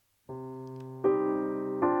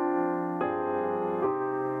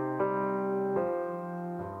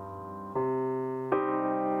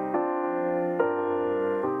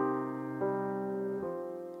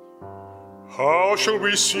How shall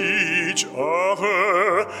we see each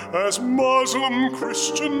other as Muslim,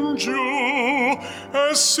 Christian, Jew,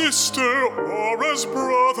 as sister or as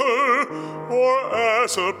brother, or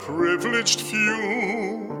as a privileged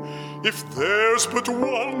few? If there's but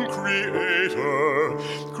one Creator,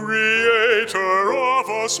 Creator of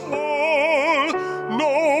us all,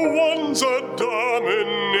 no one's a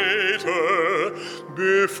dominator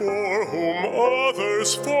before whom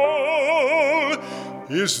others fall.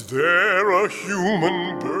 Is there a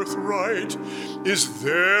human birthright? Is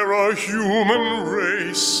there a human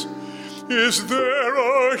race? Is there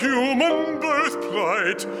a human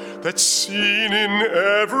birthplight that's seen in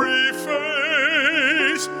every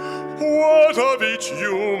face? What of each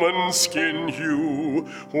human skin hue?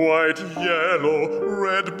 White, yellow,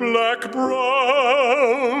 red, black,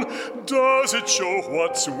 brown. Does it show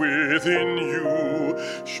what's within you?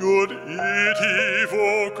 Should it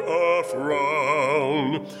evoke a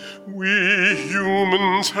frown? We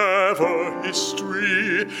humans have a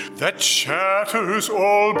history that shatters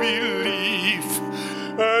all belief,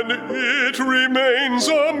 and it remains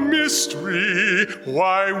a mystery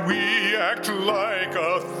why we act like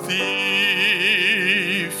a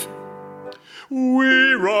thief.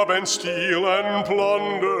 We rob and steal and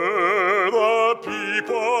plunder the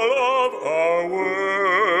people of our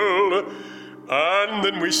world, and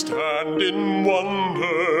then we stand in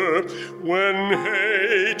wonder when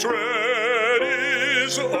hatred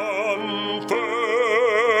is unfurled.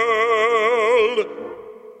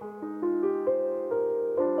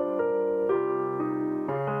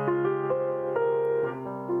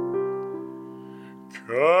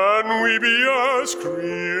 Can we be as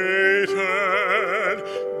created,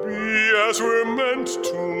 be as we're meant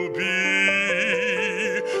to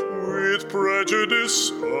be, with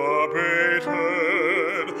prejudice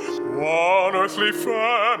abated, one earthly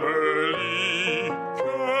family?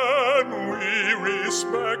 Can we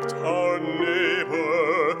respect our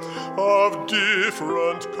neighbor of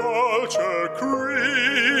different culture,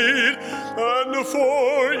 creed, and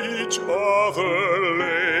for each other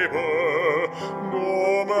labor,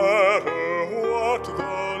 no matter what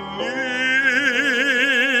the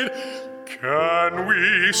need? Can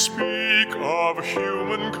we speak of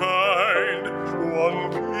humankind,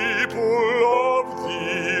 one people of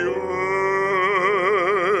the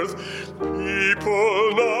earth,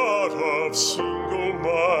 people not of single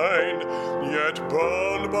mind, yet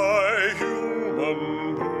bound by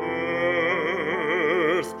human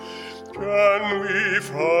birth? Can we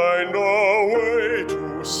find a way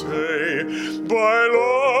to say, by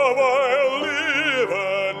love I'll live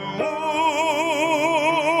and move?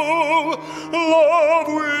 Love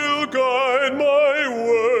will guide my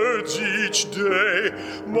words each day,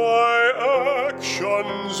 my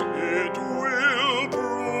actions it will prove.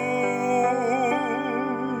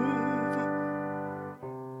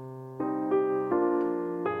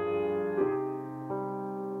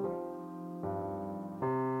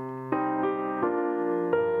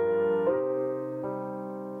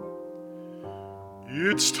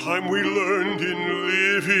 It's time we learned in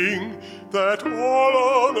living that all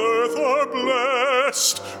on earth are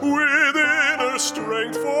blessed with inner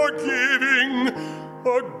strength for giving,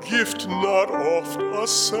 a gift not oft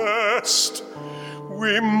assessed.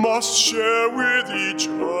 We must share with each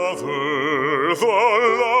other the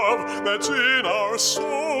love that's in our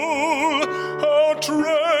soul. How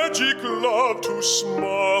tragic love to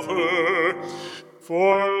smother,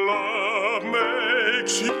 for love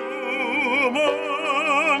makes humans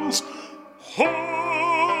whole.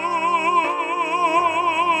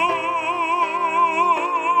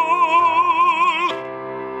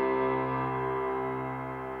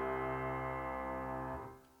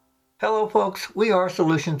 Hello folks, we are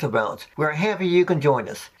Solutions to Balance. We're happy you can join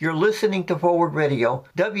us. You're listening to Forward Radio,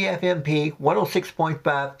 WFMP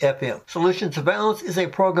 106.5 FM. Solutions to Balance is a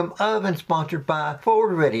program of and sponsored by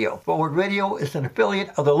Forward Radio. Forward Radio is an affiliate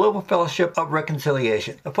of the Louisville Fellowship of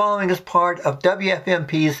Reconciliation. The following is part of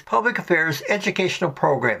WFMP's public affairs educational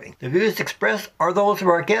programming. The views expressed are those of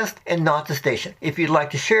our guests and not the station. If you'd like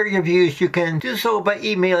to share your views, you can do so by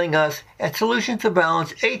emailing us at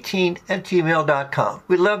solutionstobalance18@gmail.com.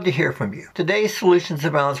 We'd love to hear from you. Today's Solutions to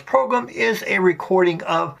Balance program is a recording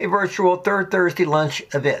of a virtual Third Thursday Lunch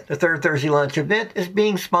event. The Third Thursday Lunch event is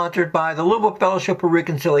being sponsored by the Louisville Fellowship of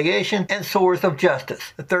Reconciliation and Swords of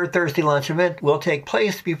Justice. The Third Thursday Lunch event will take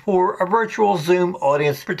place before a virtual Zoom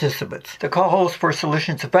audience participants. The co-host for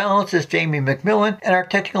Solutions to Balance is Jamie McMillan, and our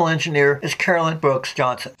technical engineer is Carolyn Brooks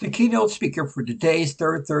Johnson. The keynote speaker for today's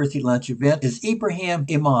Third Thursday Lunch event is Ibrahim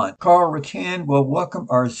Iman. Carl Rachan will welcome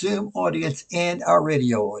our Zoom audience and our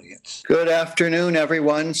radio audience. Good afternoon,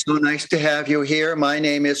 everyone. So nice to have you here. My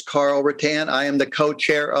name is Carl Rattan. I am the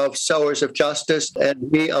co-chair of Sowers of Justice, and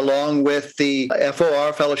we, along with the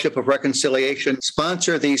FOR Fellowship of Reconciliation,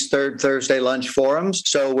 sponsor these third Thursday lunch forums.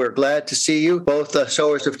 So we're glad to see you. Both the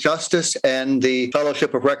Sowers of Justice and the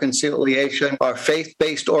Fellowship of Reconciliation are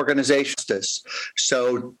faith-based organizations.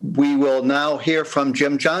 So we will now hear from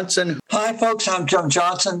Jim Johnson. Hi, folks. I'm Jim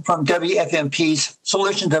Johnson from WFMP's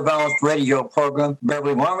Solution to Violence radio program.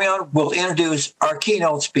 Beverly Marmion will introduce our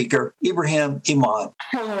keynote speaker, Ibrahim Iman.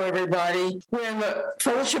 Hello, everybody. When the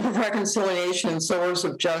Fellowship of Reconciliation and Sowers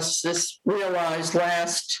of Justice realized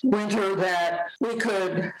last winter that we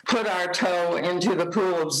could put our toe into the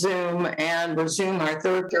pool of Zoom and resume our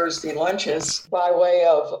third Thursday lunches by way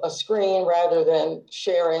of a screen rather than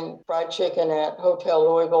sharing fried chicken at Hotel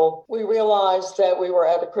Louisville, we realized that we were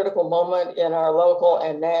at a critical moment in our local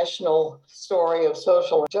and national story of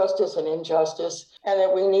social justice and injustice, and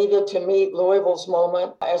that we needed to meet Louisville's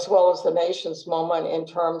moment as well as the nation's moment in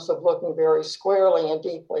terms of looking very squarely and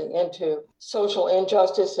deeply into social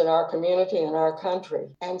injustice in our community and our country.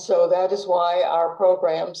 And so that is why our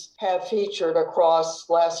programs have featured across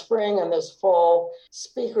last spring and this fall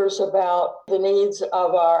speakers about the needs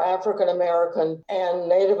of our African American and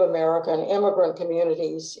Native American immigrant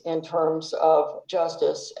communities in terms of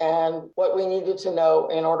justice and what we needed to know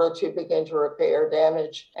in order to begin to repair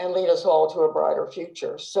damage and lead us all to a brighter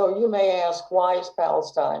future. So you may ask, why is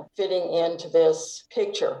Palestine fitting into this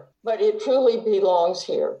picture? But it truly belongs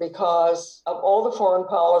here because of all the foreign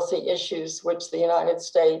policy issues which the United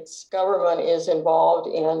States government is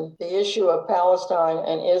involved in, the issue of Palestine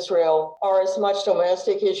and Israel are as much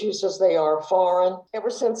domestic issues as they are foreign.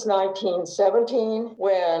 Ever since 1917,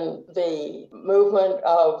 when the movement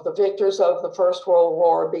of the victors of the First World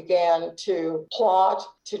War began to plot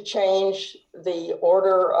to change the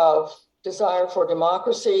order of desire for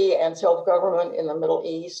democracy and self-government in the Middle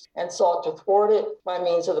East and sought to thwart it by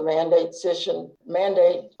means of the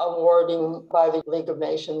mandate awarding by the League of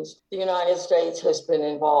Nations. The United States has been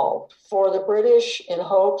involved. For the British, in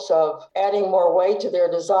hopes of adding more weight to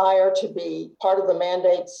their desire to be part of the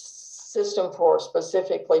mandate system for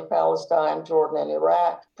specifically Palestine, Jordan, and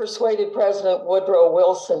Iraq, persuaded President Woodrow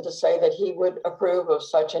Wilson to say that he would approve of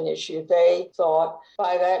such an issue. They thought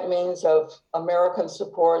by that means of American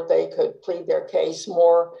support, they could plead their case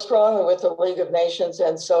more strongly with the League of Nations,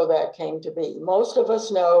 and so that came to be. Most of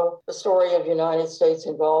us know the story of United States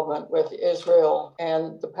involvement with Israel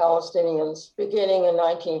and the Palestinians beginning in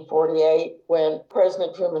 1948 when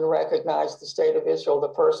President Truman recognized the state of Israel,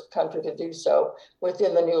 the first country to do so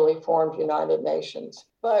within the newly formed United Nations.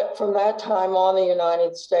 But from that time on, the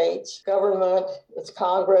United States government, its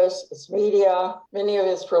Congress, its media, many of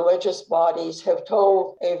its religious bodies have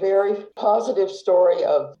told a very positive story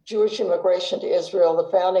of Jewish immigration to Israel,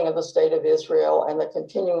 the founding of the State of Israel, and the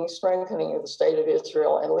continuing strengthening of the State of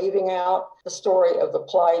Israel, and leaving out the story of the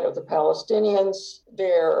plight of the Palestinians,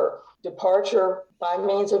 their departure by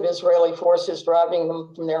means of Israeli forces driving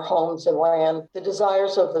them from their homes and land, the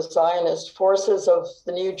desires of the Zionist forces of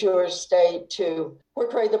the new Jewish state to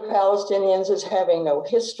portray the Palestinians as having no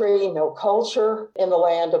history, no culture in the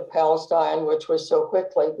land of Palestine, which was so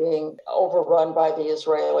quickly being overrun by the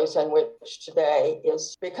Israelis and which today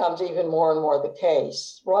becomes even more and more the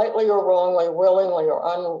case. Rightly or wrongly, willingly or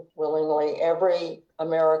unwillingly, every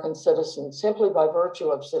American citizen, simply by virtue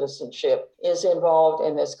of citizenship, is involved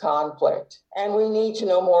in this conflict. And we need to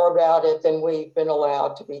know more about it than we've been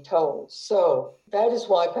allowed to be told. So that is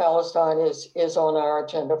why Palestine is on our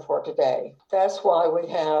agenda for today. That's why we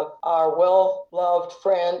have our well-loved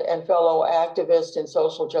friend and fellow activist in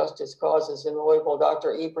social justice causes in Louisville,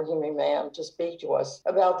 Dr. Ibrahim Iman, to speak to us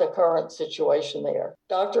about the current situation there.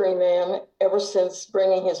 Dr. Iman, ever since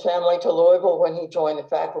bringing his family to Louisville when he joined the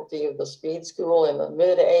faculty of the Speed School in the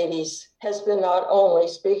mid-'80s, has been not only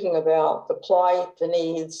speaking about the plight, the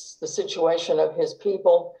needs, the situation of his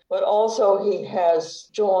people, but also he has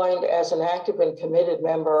joined as an active and committed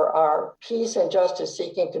member our peace and justice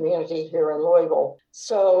seeking community here in Louisville.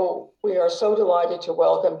 So we are so delighted to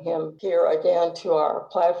welcome him here again to our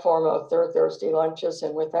platform of Third Thursday Lunches.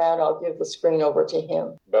 And with that, I'll give the screen over to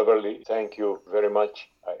him. Beverly, thank you very much.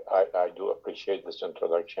 I do appreciate this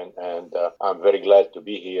introduction, and I'm very glad to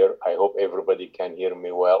be here. I hope everybody can hear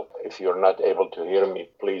me well. If you're not able to hear me,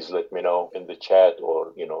 please let me know in the chat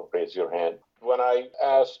or, raise your hand. When I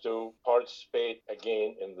asked to participate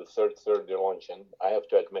again in the third Thursday luncheon, I have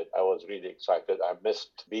to admit I was really excited. I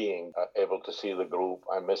missed being able to see the group.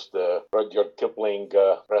 I missed the Rudyard Kipling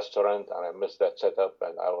restaurant, and I missed that setup,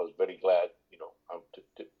 and I was very glad,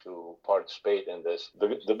 to participate in this.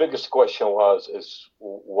 The biggest question is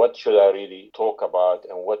what should I really talk about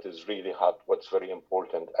and what is really hot, what's very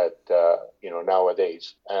important at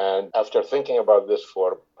nowadays. And after thinking about this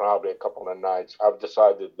for probably a couple of nights, I've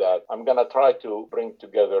decided that I'm going to try to bring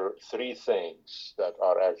together three things that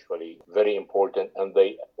are actually very important, and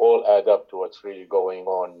they all add up to what's really going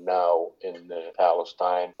on now in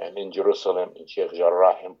Palestine and in Jerusalem, in Sheikh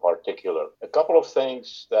Jarrah in particular. A couple of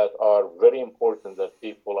things that are very important that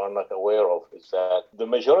people are not aware of is that the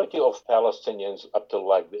majority of Palestinians up till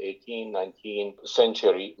like the 18th, 19th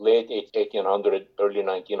century, late 1800, early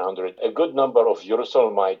 1900, a good number of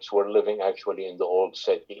Jerusalemites were living actually in the old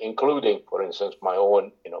city, including, for instance, my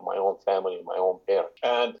own family, my own parents.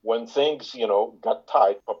 And when things, got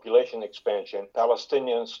tight, population expansion,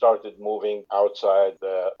 Palestinians started moving outside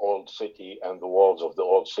the old city and the walls of the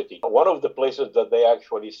old city. One of the places that they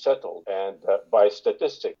actually settled, and by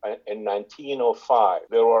statistics, in 1905,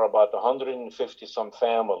 there were about 150 some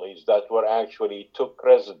families that were actually took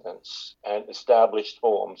residence and established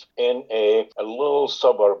homes in a little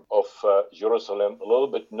suburb of Jerusalem, a little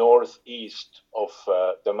bit northeast of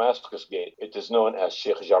Damascus Gate. It is known as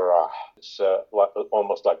Sheikh Jarrah. It's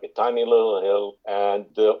almost like a tiny little hill, and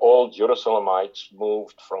the old Jerusalemites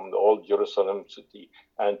moved from the old Jerusalem city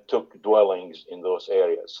and took dwellings in those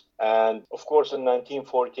areas. And of course, in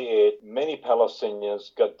 1948, many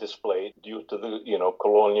Palestinians got displaced due to the,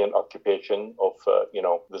 colonial occupation of,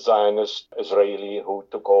 the Zionist Israeli who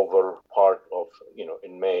took over part of,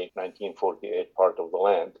 in May 1948, part of the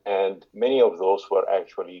land. And many of those were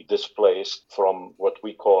actually displaced from what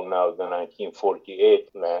we call now the 1948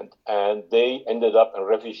 land. And they ended up in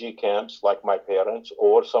refugee camps like my parents,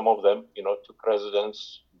 or some of them, took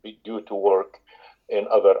residence due to work in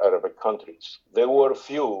other Arabic countries. There were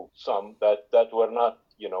some that were not,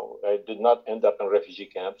 did not end up in refugee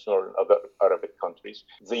camps nor in other Arabic countries.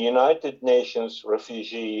 The United Nations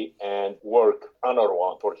Refugee and Work,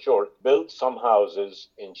 UNRWA for short, built some houses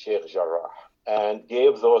in Sheikh Jarrah and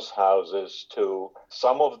gave those houses to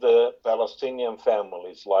some of the Palestinian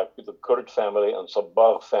families, like the Kurd family and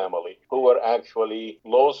Sabbagh family, who were actually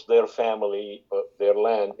lost their family, their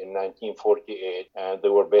land in 1948, and they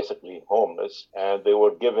were basically homeless, and they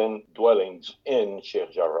were given dwellings in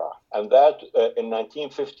Sheikh Jarrah. And that in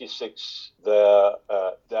 1956,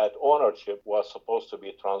 that ownership was supposed to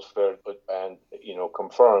be transferred and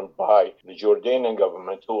confirmed by the Jordanian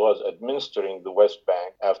government, who was administering the West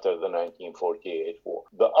Bank after the 1948 war.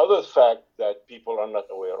 The other fact that people are not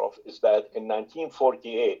aware of is that in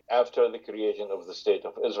 1948, after the creation of the State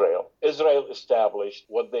of Israel, Israel established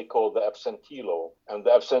what they call the absentee law. And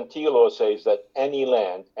the absentee law says that any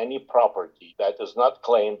land, any property that is not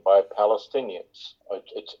claimed by Palestinians,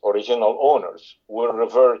 its original owners, will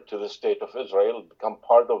revert to the State of Israel, become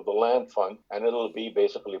part of the land fund, and it'll be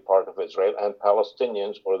basically part of Israel. And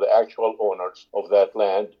Palestinians, or the actual owners of that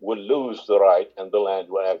land, will lose the right, and the land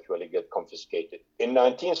will actually get confiscated. In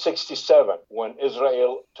 1967, when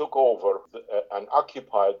Israel took over and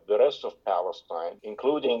occupied the rest of Palestine,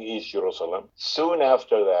 including East Jerusalem, soon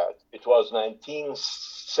after that, it was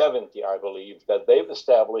 1970, I believe, that they've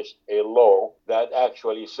established a law that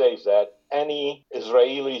actually says that any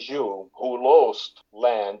Israeli Jew who lost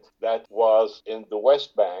land that was in the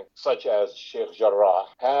West Bank, such as Sheikh Jarrah,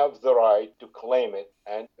 have the right to claim it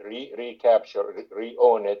and recapture,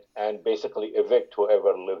 re-own it, and basically evict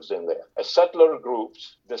whoever lives in there. Settler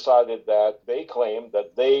groups decided that they claimed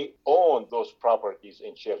that they owned those properties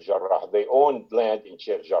in Sheikh Jarrah. They owned land in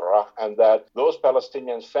Sheikh Jarrah, and that those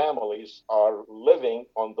Palestinian families are living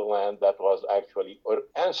on the land that was actually or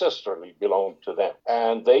ancestrally belonged to them.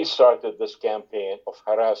 And they started this campaign of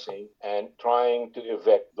harassing and trying to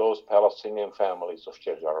evict those Palestinian families of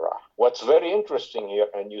Sheikh Jarrah. What's very interesting here,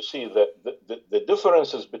 and you see the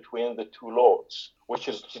differences between the two laws, which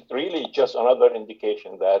is really just another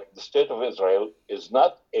indication that the State of Israel is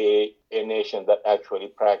not a nation that actually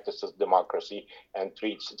practices democracy and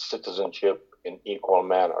treats its citizenship in equal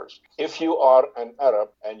manners. If you are an Arab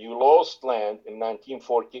and you lost land in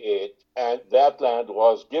 1948 and that land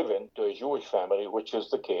was given to a Jewish family, which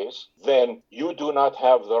is the case, then you do not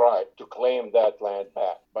have the right to claim that land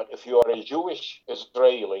back. But if you are a Jewish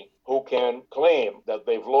Israeli who can claim that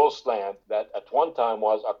they've lost land that at one time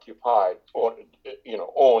was occupied or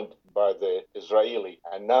owned by the Israeli,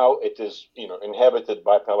 and now it is inhabited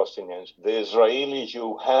by Palestinians, the Israeli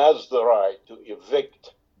Jew has the right to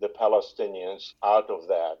evict the Palestinians out of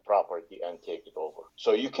that property and take it over.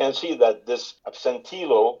 So you can see that this absentee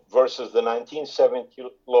law versus the 1970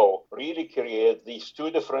 law really create these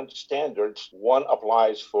two different standards. One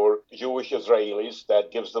applies for Jewish Israelis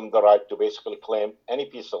that gives them the right to basically claim any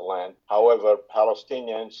piece of land. However,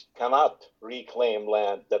 Palestinians cannot reclaim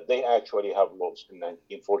land that they actually have lost in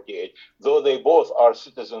 1948, though they both are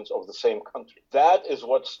citizens of the same country. That is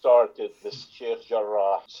what started this Sheikh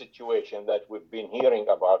Jarrah situation that we've been hearing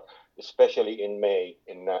about, especially in May,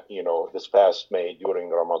 this past May during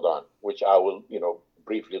Ramadan, which I will,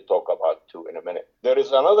 briefly talk about too in a minute. There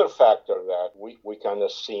is another factor that we kind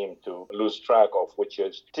of seem to lose track of, which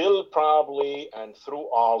is till probably and through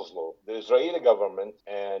Oslo, the Israeli government,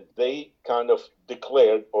 and they kind of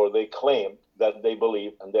declared or they claimed that they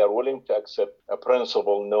believe and they are willing to accept a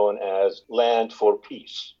principle known as land for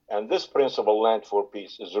peace. And this principle, land for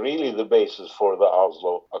peace, is really the basis for the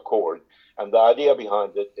Oslo Accord. And the idea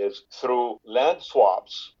behind it is through land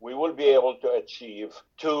swaps, we will be able to achieve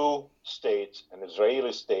two states, an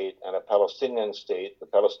Israeli state and a Palestinian state. The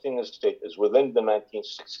Palestinian state is within the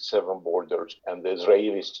 1967 borders, and the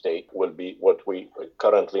Israeli state will be what we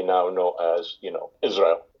currently now know as,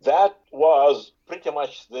 Israel. That was pretty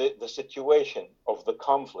much the situation of the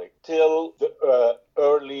conflict till the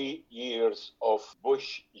early years of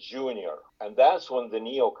Bush Jr. And that's when the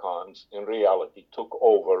neocons, in reality, took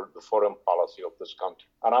over the foreign policy of this country.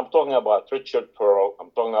 And I'm talking about Richard Perle, I'm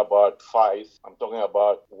talking about Feith, I'm talking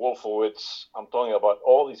about Wolfowitz, I'm talking about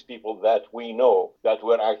all these people that we know that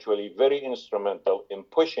were actually very instrumental in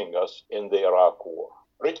pushing us in the Iraq War.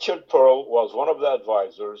 Richard Perle was one of the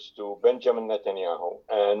advisors to Benjamin Netanyahu,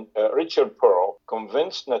 and Richard Perle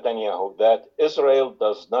convinced Netanyahu that Israel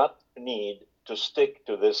does not need to stick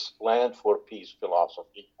to this land for peace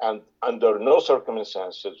philosophy, and under no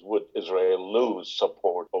circumstances would Israel lose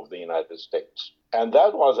support of the United States. And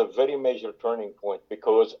that was a very major turning point,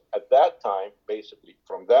 because at that time, basically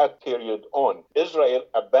from that period on, Israel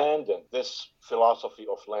abandoned this philosophy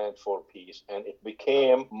of land for peace, and it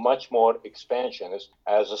became much more expansionist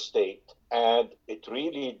as a state. And it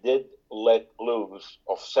really did let loose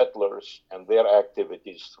of settlers and their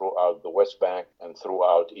activities throughout the West Bank and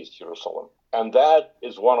throughout East Jerusalem. And that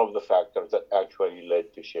is one of the factors that actually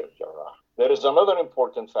led to Sheikh Jarrah. There is another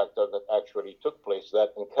important factor that actually took place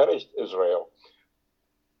that encouraged Israel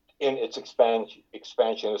in its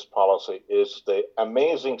expansionist policy, is the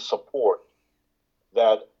amazing support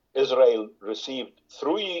that Israel received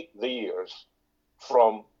through the years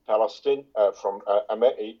from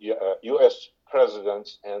U.S.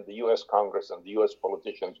 presidents and the U.S. Congress and the U.S.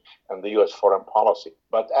 politicians and the U.S. foreign policy.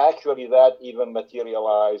 But actually that even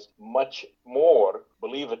materialized much more,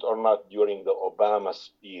 believe it or not, during the Obama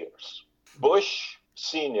years. Bush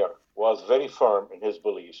Sr. was very firm in his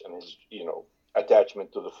beliefs and his,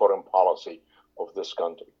 attachment to the foreign policy of this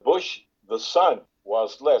country. Bush, the son,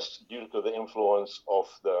 was less due to the influence of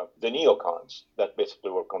the neocons that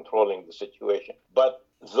basically were controlling the situation. But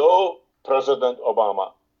though President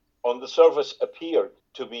Obama on the surface appeared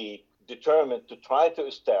to be determined to try to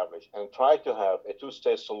establish and try to have a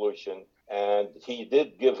two-state solution, and he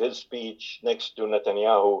did give his speech next to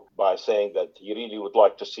Netanyahu by saying that he really would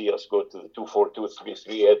like to see us go to the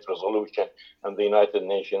 242-338 resolution and the United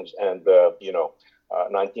Nations and the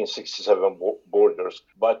 1967 borders.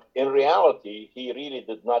 But in reality, he really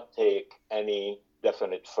did not take any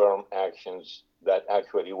definite firm actions that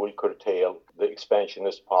actually will curtail the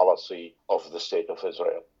expansionist policy of the State of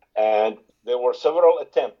Israel. And there were several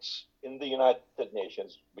attempts in the United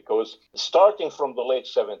Nations, because starting from the late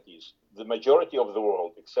 70s, the majority of the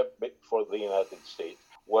world, except for the United States,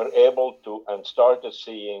 were able to and started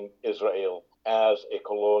seeing Israel as a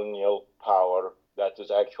colonial power that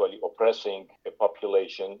is actually oppressing a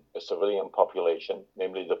population, a civilian population,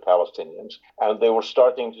 namely the Palestinians. And they were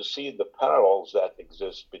starting to see the parallels that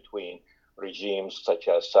exist between regimes such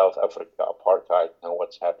as South Africa, apartheid, and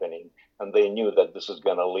what's happening. And they knew that this is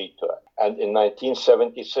going to lead to it. And in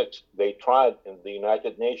 1976, they tried in the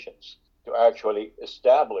United Nations to actually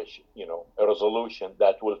establish, a resolution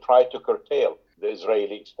that will try to curtail the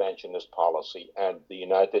Israeli expansionist policy. And the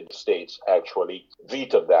United States actually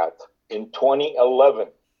vetoed that. In 2011,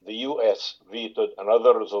 the U.S. vetoed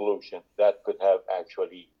another resolution that could have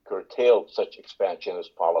actually curtailed such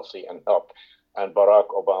expansionist policy and helped. And Barack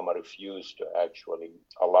Obama refused to actually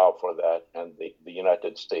allow for that, and the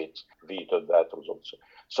United States vetoed that resolution.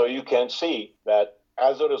 So you can see that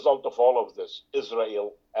as a result of all of this,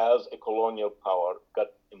 Israel as a colonial power got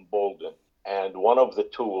emboldened. And one of the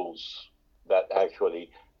tools that actually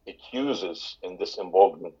it uses in this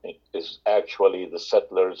emboldenment is actually the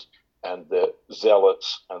settlers and the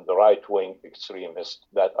zealots and the right-wing extremists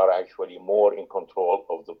that are actually more in control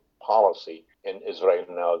of the policy in Israel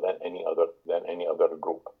now than any other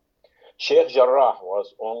group. Sheikh Jarrah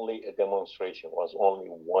was only a demonstration, was only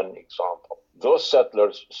one example. Those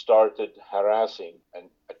settlers started harassing and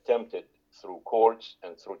attempted through courts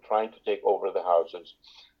and through trying to take over the houses,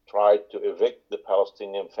 tried to evict the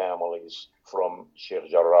Palestinian families from Sheikh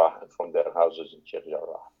Jarrah and from their houses in Sheikh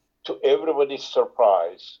Jarrah. To everybody's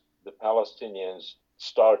surprise, the Palestinians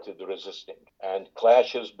started resisting, and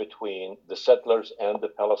clashes between the settlers and the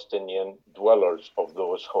Palestinian dwellers of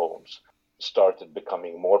those homes started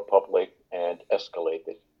becoming more public and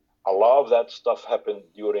escalated. A lot of that stuff happened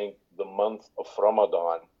during the month of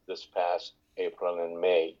Ramadan this past April and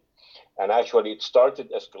May. And actually, it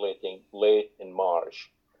started escalating late in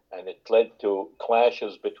March, and it led to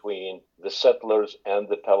clashes between the settlers and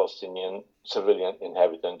the Palestinian civilian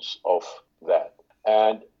inhabitants of that.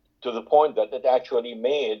 And to the point that it actually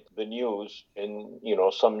made the news in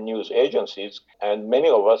some news agencies, and many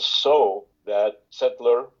of us saw that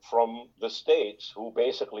settler from the States who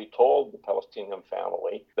basically told the Palestinian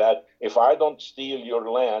family that if I don't steal your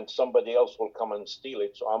land, somebody else will come and steal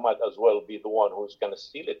it, so I might as well be the one who's going to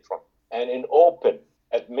steal it from. And in open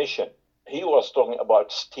admission, he was talking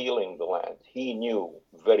about stealing the land. He knew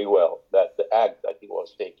very well that the act that he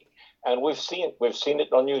was taking. And we've seen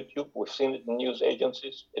it on YouTube, we've seen it in news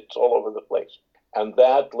agencies, it's all over the place. And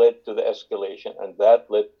that led to the escalation, and that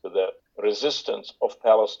led to the resistance of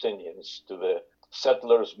Palestinians to the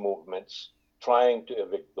settlers' movements trying to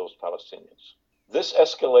evict those Palestinians. This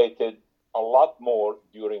escalated a lot more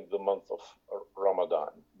during the month of Ramadan.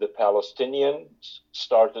 The Palestinians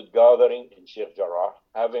started gathering in Sheikh Jarrah,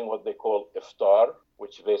 having what they call iftar,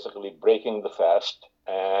 which is basically breaking the fast,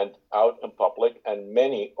 and out in public, and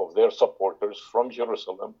many of their supporters from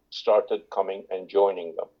Jerusalem started coming and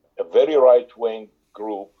joining them. A very right-wing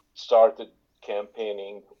group started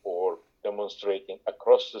campaigning or demonstrating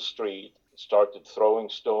across the street, started throwing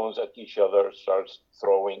stones at each other, started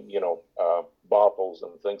throwing, bottles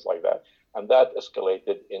and things like that. And that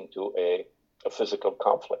escalated into a physical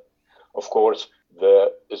conflict. Of course,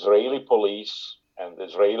 the Israeli police and the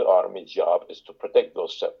Israeli army's job is to protect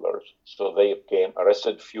those settlers. So they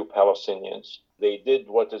arrested few Palestinians. They did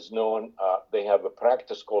what is known, they have a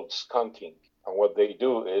practice called skunking. And what they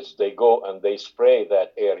do is they go and they spray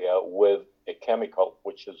that area with a chemical,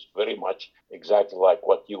 which is very much exactly like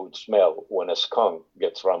what you would smell when a skunk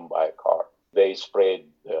gets run by a car. They sprayed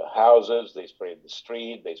the houses, they sprayed the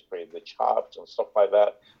street, they sprayed the shops and stuff like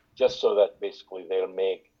that, just so that basically they'll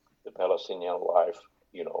make the Palestinian life,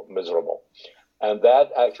 miserable. And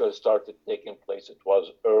that actually started taking place. It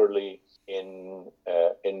was early in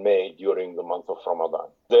May during the month of Ramadan.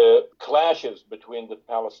 The clashes between the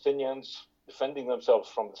Palestinians defending themselves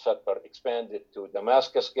from the settler expanded to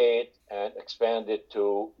Damascus Gate and expanded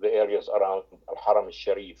to the areas around Al-Haram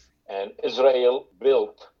al-Sharif. And Israel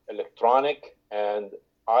built electronic and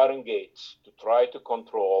iron gates to try to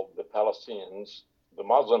control the Palestinians, the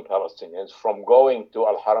Muslim Palestinians, from going to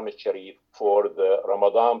Al-Haram al-Sharif for the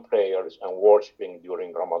Ramadan prayers and worshiping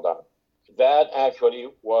during Ramadan. That actually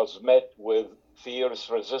was met with fierce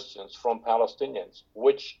resistance from Palestinians,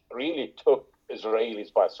 which really took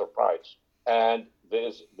Israelis by surprise. And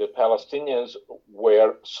the Palestinians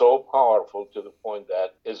were so powerful to the point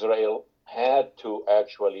that Israel had to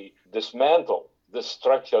actually dismantle the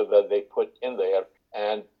structure that they put in there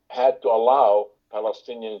and had to allow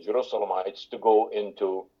Palestinian Jerusalemites to go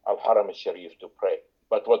into Al-Haram al-Sharif to pray.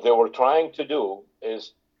 But what they were trying to do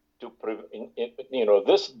is to,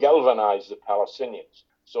 this galvanized the Palestinians.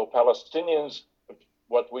 So Palestinians,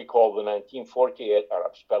 what we call the 1948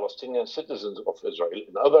 Arabs, Palestinian citizens of Israel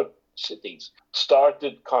in other cities,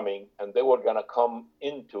 started coming, and they were going to come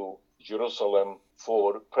into Jerusalem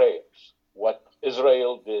for prayers. What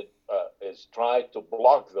Israel did is try to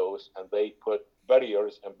block those, and they put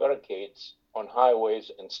barriers and barricades on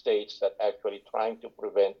highways and states that actually trying to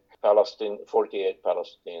prevent 48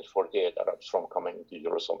 Palestinians, 48 Arabs from coming to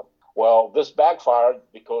Jerusalem. Well, this backfired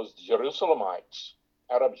because the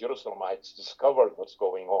Arab Jerusalemites discovered what's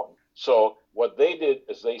going on. So what they did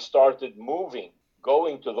is they started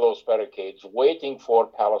going to those barricades, waiting for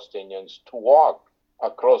Palestinians to walk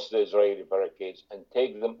across the Israeli barricades and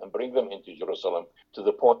take them and bring them into Jerusalem, to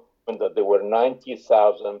the point that there were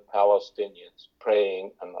 90,000 Palestinians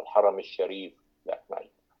praying in Al-Haram al-Sharif that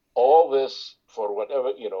night. All this for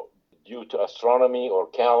whatever, due to astronomy or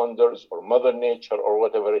calendars or Mother Nature or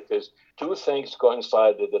whatever it is, two things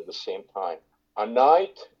coincided at the same time. A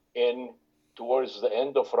night towards the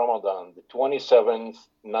end of Ramadan, the 27th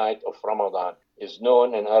night of Ramadan, is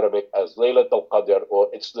known in Arabic as Laylat al-Qadr, or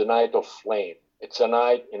it's the night of flame. It's a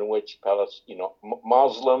night in which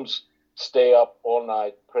Muslims stay up all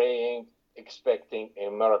night praying, expecting a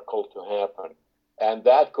miracle to happen. And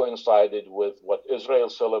that coincided with what Israel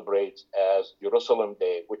celebrates as Jerusalem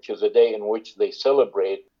Day, which is a day in which they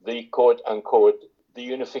celebrate the quote unquote, the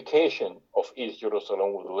unification of East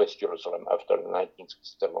Jerusalem with West Jerusalem after the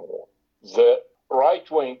 1967 war. The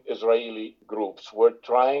right-wing Israeli groups were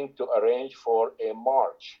trying to arrange for a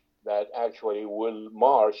march that actually will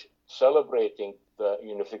march celebrating the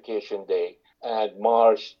Unification Day and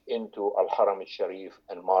march into Al-Haram al-Sharif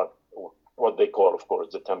and mark what they call, of course,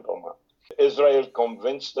 the Temple Mount. Israel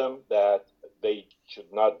convinced them that they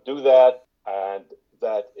should not do that, and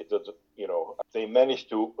that it was, they managed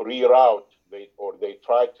to reroute, they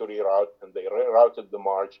tried to reroute, and they rerouted the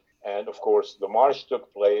march. And of course, the march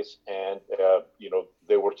took place, and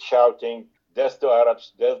they were shouting, "Death to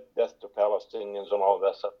Arabs, death to Palestinians," and all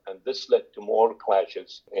that stuff. And this led to more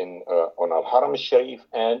clashes on Al-Haram al-Sharif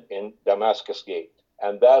and in Damascus Gate.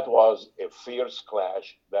 And that was a fierce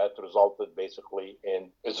clash that resulted basically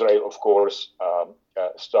in Israel, of course,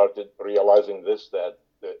 started realizing that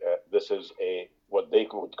this is what they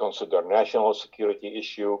would consider national security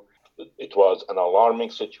issue. It was an alarming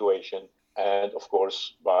situation. And of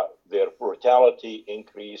course, their brutality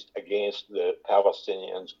increased against the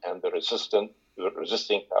Palestinians and the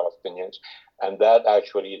resisting Palestinians. And that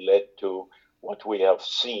actually led to what we have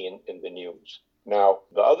seen in the news. Now,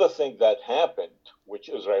 the other thing that happened, which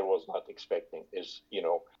Israel was not expecting, is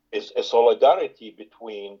a solidarity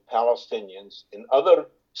between Palestinians in other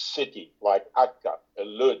cities like Akka,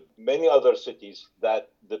 Lud, many other cities that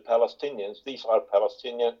the Palestinians, these are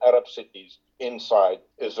Palestinian Arab cities inside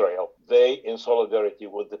Israel, they, in solidarity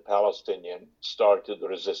with the Palestinian, started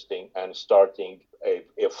resisting and starting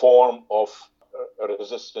a form of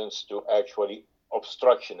resistance to actually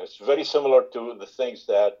obstruction. It's very similar to the things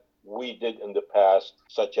that we did in the past,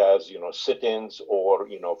 such as, sit-ins or,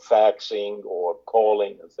 faxing or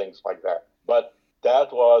calling and things like that. But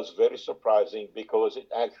that was very surprising because it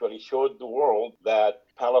actually showed the world that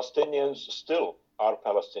Palestinians still are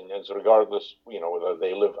Palestinians, regardless, whether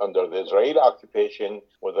they live under the Israeli occupation,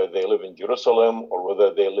 whether they live in Jerusalem, or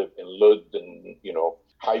whether they live in Lud and,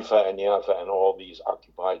 Haifa and Yafa and all these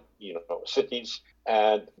occupied, cities.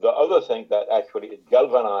 And the other thing that actually it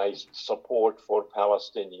galvanized support for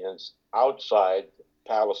Palestinians outside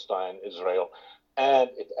Palestine, Israel,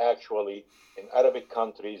 and it actually in Arabic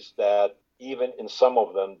countries that even in some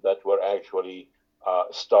of them that were actually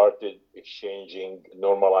started exchanging,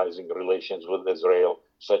 normalizing relations with Israel,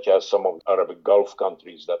 such as some of the Arabic Gulf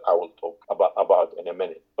countries that I will talk about in a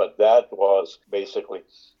minute. But that was basically,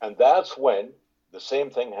 and that's when the same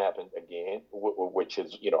thing happened again, which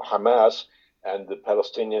is, Hamas and the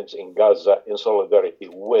Palestinians in Gaza in solidarity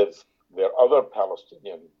with their other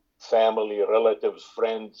Palestinian family, relatives,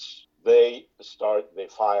 friends, they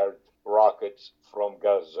fired rockets from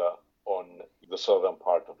Gaza on the southern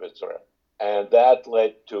part of Israel. And that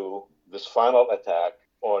led to this final attack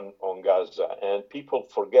on Gaza. And people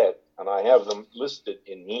forget, and I have them listed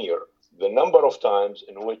in here, the number of times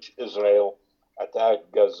in which Israel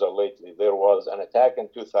attacked Gaza lately. There was an attack in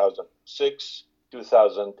 2006,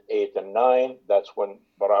 2008 and 9. That's when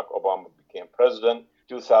Barack Obama became president.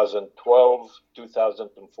 2012,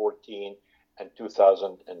 2014, and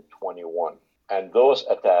 2021. And those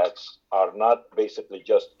attacks are not basically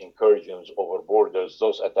just incursions over borders.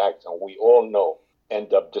 Those attacks, and we all know,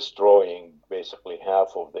 end up destroying basically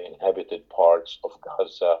half of the inhabited parts of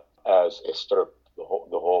Gaza as a strip, the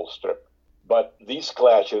whole strip. But these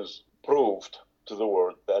clashes proved to the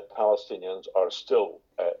world that Palestinians are still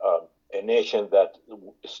a nation that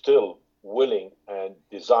is still willing and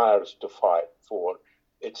desires to fight for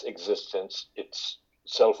its existence, its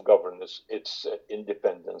self-governance, its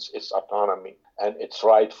independence, its autonomy, and its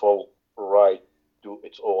rightful right to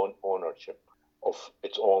its own ownership of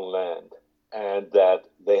its own land. And that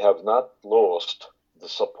they have not lost the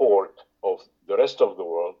support of the rest of the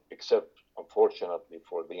world, except, unfortunately,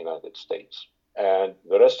 for the United States. And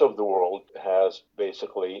the rest of the world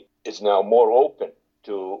is now more open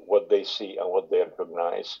to what they see and what they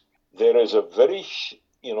recognize. There is a very,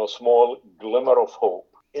 small glimmer of hope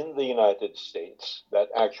in the United States that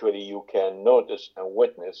actually you can notice and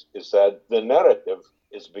witness, is that the narrative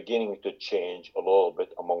is beginning to change a little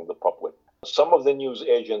bit among the public. Some of the news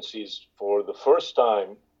agencies, for the first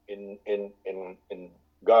time in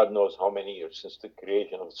God knows how many years since the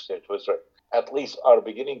creation of the State of Israel, at least are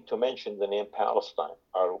beginning to mention the name Palestine,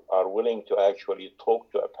 are willing to actually talk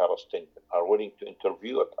to a Palestinian, are willing to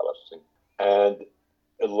interview a Palestinian, and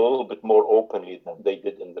a little bit more openly than they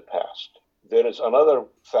did in the past. there is another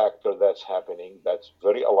factor that's happening that's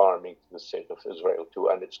very alarming to the state of Israel too,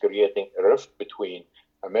 and it's creating a rift between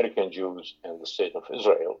American Jews and the state of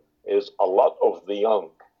Israel, is a lot of the young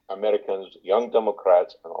Americans, young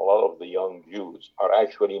Democrats, and a lot of the young Jews are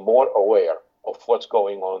actually more aware of what's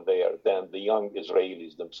going on there than the young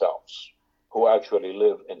Israelis themselves, who actually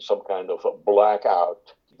live in some kind of a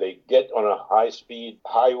blackout. They get on a high-speed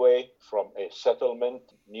highway from a settlement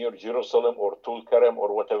near Jerusalem or Tulkarem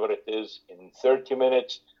or whatever it is in 30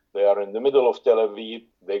 minutes. They are in the middle of Tel Aviv.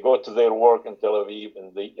 They go to their work in Tel Aviv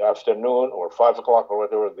in the afternoon or 5 o'clock or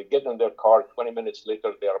whatever. They get in their car. 20 minutes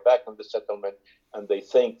later, they are back in the settlement. And they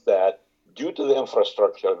think that due to the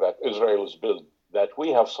infrastructure that Israel has built, that we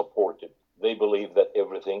have supported, they believe that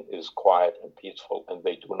everything is quiet and peaceful, and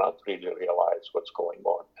they do not really realize what's going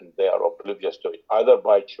on. And they are oblivious to it, either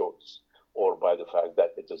by choice or by the fact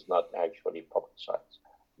that it is not actually publicized.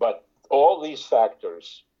 But all these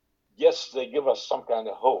factors, yes, they give us some kind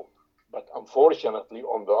of hope. But unfortunately,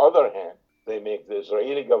 on the other hand, they make the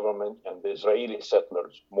Israeli government and the Israeli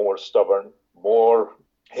settlers more stubborn, more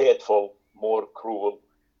hateful, more cruel.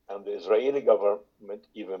 And the Israeli government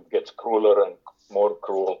even gets crueler and more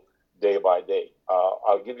cruel day by day.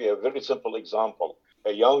 I'll give you a very simple example.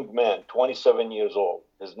 A young man, 27 years old,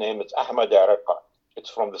 his name is Ahmed Arakat. It's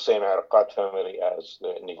from the same Arakat family as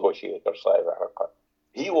the negotiator Saif Arakat.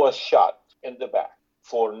 He was shot in the back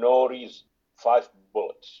for no reason, 5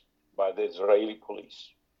 bullets by the Israeli police.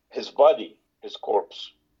 His body, his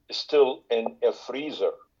corpse, is still in a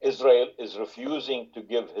freezer. Israel is refusing to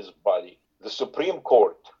give his body. The Supreme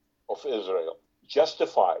Court of Israel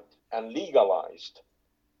justified and legalized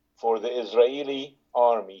for the Israeli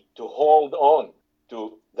army to hold on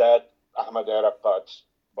to that Ahmed Arakat's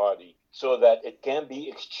body so that it can be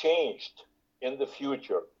exchanged in the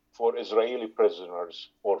future for Israeli prisoners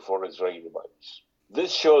or for Israeli bodies.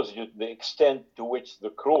 This shows you the extent to which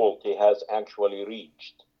the cruelty has actually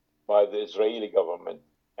reached by the Israeli government.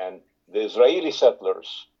 And the Israeli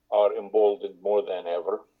settlers are emboldened more than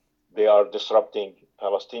ever. They are disrupting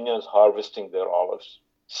Palestinians, harvesting their olives,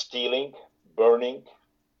 stealing, burning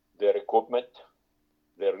their equipment,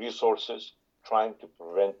 their resources, trying to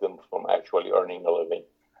prevent them from actually earning a living.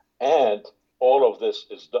 And all of this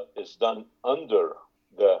is done under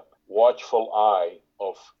the watchful eye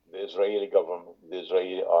of the Israeli government, the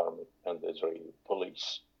Israeli army, and the Israeli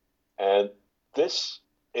police. And this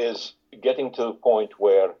is getting to the point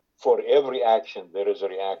where for every action, there is a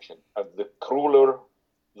reaction. And the crueler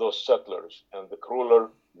those settlers and the crueler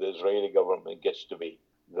the Israeli government gets to be,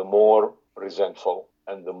 the more resentful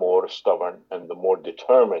and the more stubborn and the more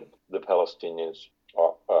determined the Palestinians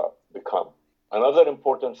become. Another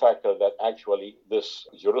important factor that actually this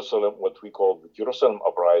Jerusalem, what we call the Jerusalem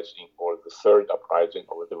uprising or the third uprising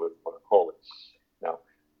or whatever you want to call it now,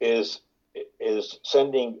 is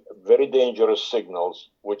sending very dangerous signals,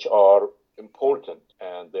 which are important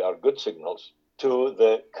and they are good signals to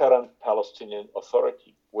the current Palestinian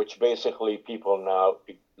Authority, which basically people now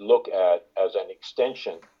look at as an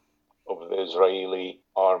extension of the Israeli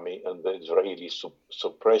army and the Israeli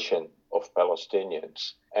suppression of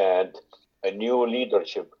Palestinians. And a new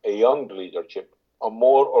leadership, a young leadership, a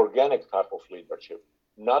more organic type of leadership,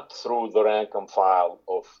 not through the rank and file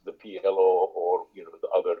of the PLO or the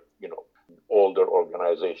other older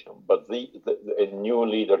organization, but a new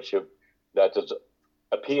leadership that is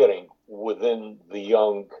appearing within the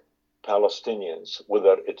young Palestinians,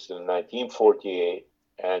 whether it's in 1948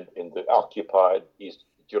 and in the occupied East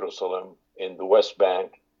Jerusalem, in the West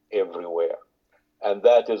Bank, everywhere. And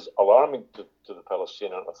that is alarming to the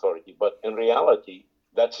Palestinian Authority. But in reality,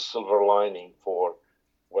 that's a silver lining for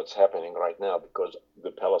what's happening right now, because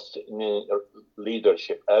the Palestinian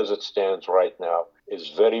leadership, as it stands right now, is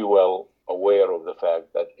very well aware of the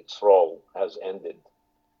fact that its role has ended.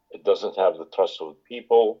 It doesn't have the trust of the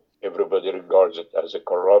people. Everybody regards it as a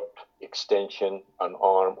corrupt extension, an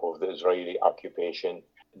arm of the Israeli occupation.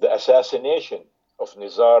 The assassination of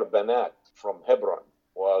Nizar Banat from Hebron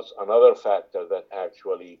was another factor that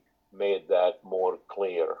actually made that more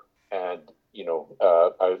clear. And,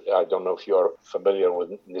 I don't know if you're familiar with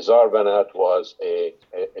Nizar Banat was a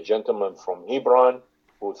gentleman from Hebron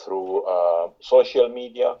who through social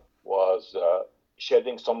media was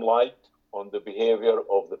shedding some light on the behavior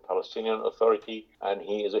of the Palestinian Authority, and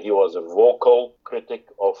he was a vocal critic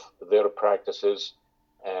of their practices,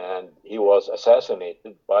 and he was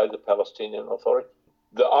assassinated by the Palestinian Authority.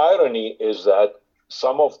 The irony is that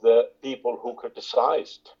some of the people who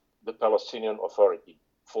criticized the Palestinian Authority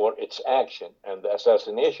for its action and the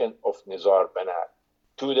assassination of Nizar Banat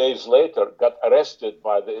 2 days later got arrested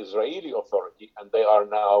by the Israeli Authority, and they are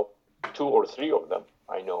now 2 or 3 of them,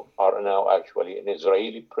 I know, are now actually in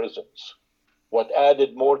Israeli prisons. What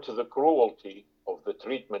added more to the cruelty of the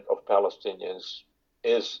treatment of Palestinians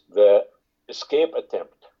is the escape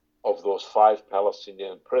attempt of those 5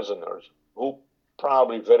 Palestinian prisoners who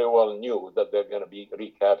probably very well knew that they're going to be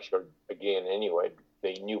recaptured again anyway.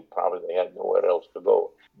 They knew probably they had nowhere else to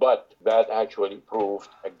go. But that actually proved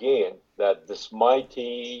again that this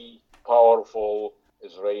mighty, powerful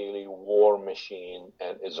Israeli war machine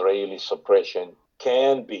and Israeli suppression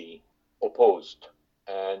can be opposed,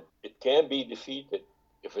 and it can be defeated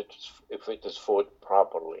if it is fought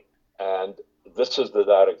properly. And this is the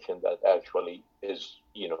direction that actually is,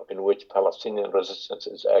 in which Palestinian resistance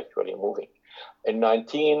is actually moving. In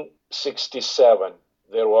 1967,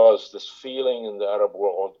 there was this feeling in the Arab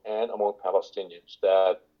world and among Palestinians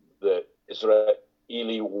that the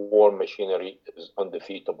Israeli war machinery is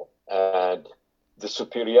undefeatable. And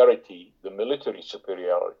the military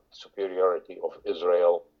superiority of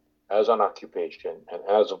Israel as an occupation and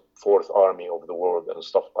as a fourth army of the world and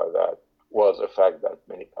stuff like that was a fact that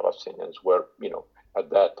many Palestinians were, at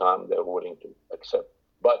that time they were willing to accept.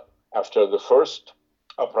 But after the first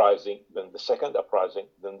uprising, then the second uprising,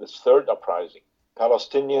 then this third uprising,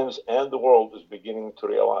 Palestinians and the world is beginning to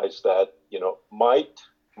realize that,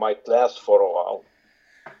 might last for a while,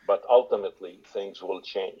 but ultimately things will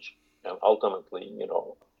change. And ultimately,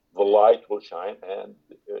 the light will shine and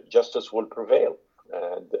justice will prevail.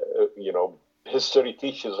 And, history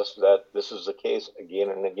teaches us that this is the case again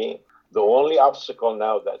and again. The only obstacle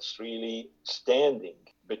now that's really standing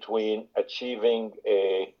between achieving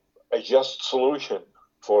a just solution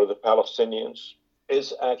for the Palestinians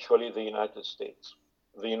is actually the United States.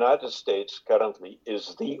 The United States currently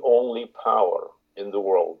is the only power in the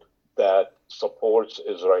world that supports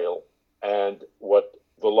Israel. And what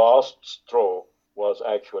the last straw was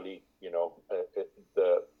actually,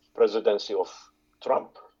 the presidency of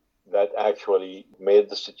Trump that actually made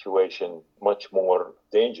the situation much more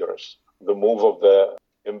dangerous. The move of the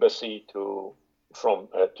embassy to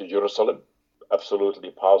Jerusalem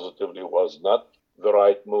absolutely positively was not the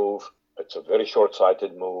right move. It's a very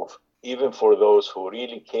short-sighted move, even for those who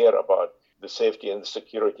really care about the safety and the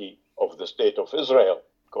security of the state of Israel,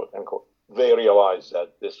 quote unquote. They realize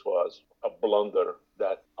that this was a blunder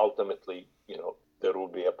that ultimately, there will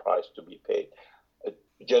be a price to be paid.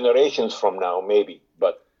 Generations from now, maybe,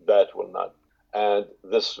 but that will not. And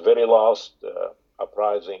this very last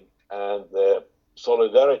uprising and the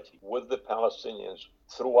solidarity with the Palestinians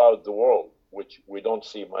throughout the world, which we don't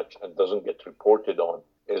see much and doesn't get reported on,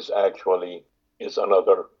 is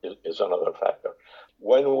another factor.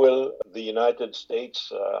 When will the United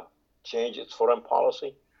States change its foreign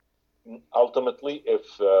policy? Ultimately,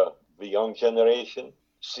 if the young generation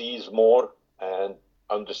sees more and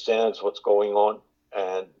understands what's going on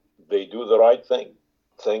and they do the right thing,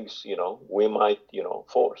 things, we might,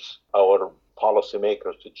 force our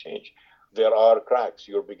policymakers to change. There are cracks.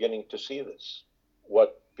 You're beginning to see this.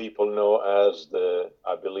 What people know as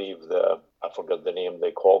I forgot the name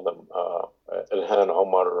they call them, Ilhan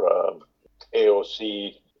Omar,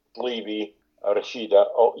 AOC, Levy, Rashida,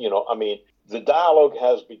 the dialogue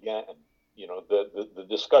has begun. The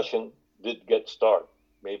discussion did get started,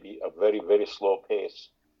 maybe a very, very slow pace,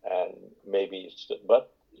 and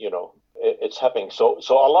but it's happening. So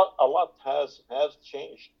a lot has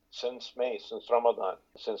changed since May, since Ramadan,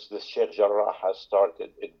 since the Sheikh Jarrah has started.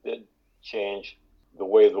 It did change the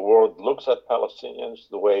way the world looks at Palestinians,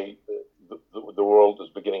 the way the world is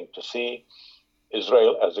beginning to see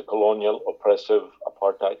Israel as a colonial, oppressive,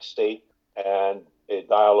 apartheid state, and a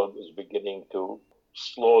dialogue is beginning to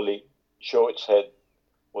slowly show its head,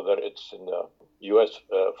 whether it's in the U.S.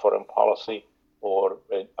 Foreign policy or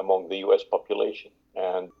among the U.S. population.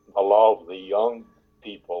 And a lot of the young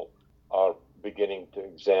people are beginning to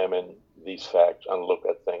examine these facts and look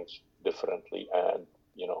at things differently. And,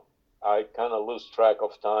 I kind of lose track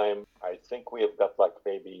of time. I think we have got like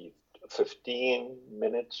maybe 15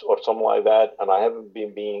 minutes or something like that. And I haven't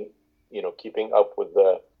been keeping up with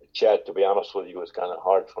the chat, to be honest with you. It's kind of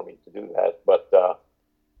hard for me to do that. But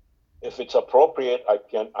if it's appropriate, I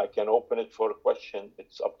can open it for a question.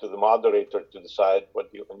 It's up to the moderator to decide what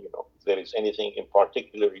if there is anything in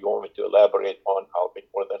particular you want me to elaborate on, I'll be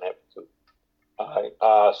more than happy to.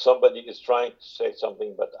 Somebody is trying to say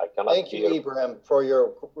something, but I cannot hear. Thank you, Ibrahim, for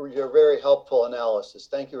your very helpful analysis.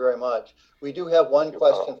 Thank you very much. We do have one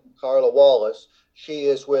question from Carla Wallace. She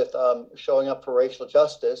is with Showing Up for Racial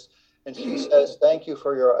Justice, and she says, thank you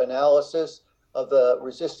for your analysis of the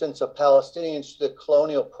resistance of Palestinians to the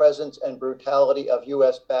colonial presence and brutality of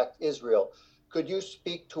U.S.-backed Israel. Could you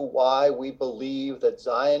speak to why we believe that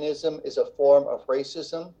Zionism is a form of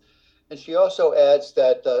racism? And she also adds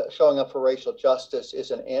that showing up for racial justice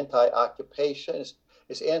is an anti-occupation,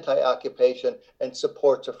 is anti-occupation and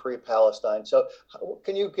supports a free Palestine. So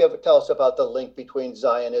can you tell us about the link between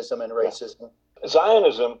Zionism and racism?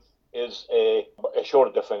 Zionism is a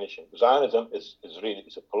short definition. Zionism is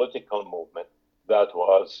a political movement that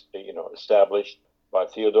was established by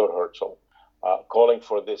Theodor Herzl, calling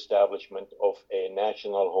for the establishment of a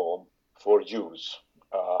national home for Jews.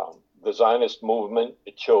 The Zionist movement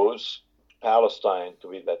chose Palestine to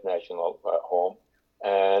be that national home,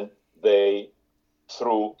 and they,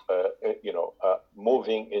 through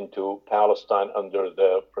moving into Palestine under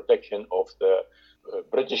the protection of the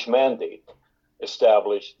British mandate,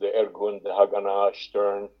 established the Irgun, the Haganah,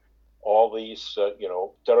 Stern, all these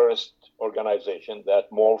terrorist organizations that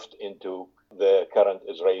morphed into the current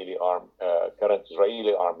Israeli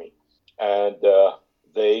army, and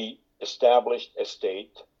they established a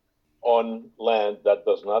state on land that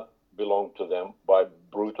does not belong to them by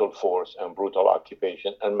brutal force and brutal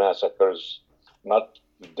occupation and massacres, not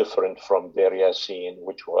different from Deir Yassin,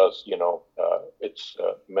 which was, its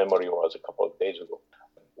memory was a couple of days ago.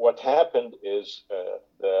 What happened is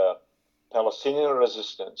the Palestinian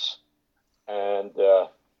resistance and the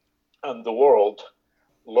world,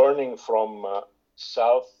 learning from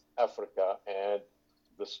South Africa and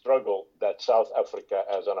the struggle that South Africa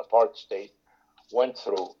as an apartheid state went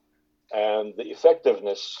through, and the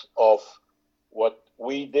effectiveness of what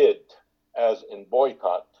we did as in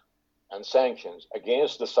boycott and sanctions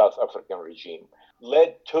against the South African regime,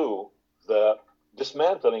 led to the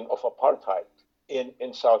dismantling of apartheid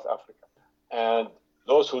in South Africa. And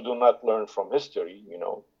those who do not learn from history,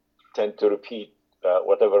 tend to repeat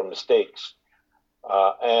whatever mistakes.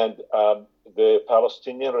 And the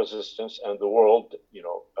Palestinian resistance and the world,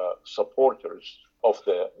 supporters of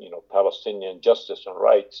the, Palestinian justice and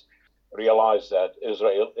rights realize that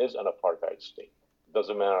Israel is an apartheid state.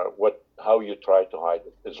 Doesn't matter how you try to hide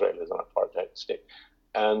it, Israel is an apartheid state.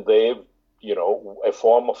 And they've, a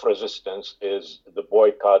form of resistance is the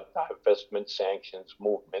boycott, divestment, sanctions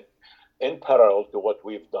movement in parallel to what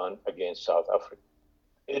we've done against South Africa.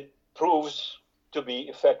 It proves to be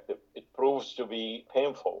effective. It proves to be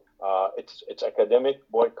painful. It's academic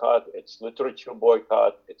boycott, it's literature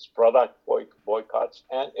boycott, it's product boycotts,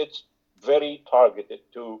 and it's very targeted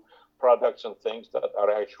to products and things that are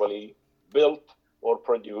actually built or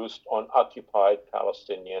produced on occupied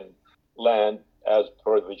Palestinian land as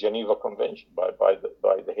per the Geneva Convention by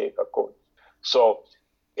the Hague Accord. So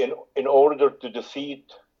in order to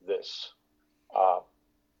defeat this,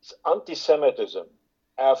 anti-Semitism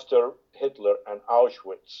after Hitler and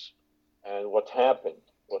Auschwitz and what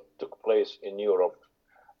took place in Europe,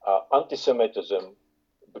 anti-Semitism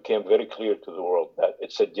became very clear to the world that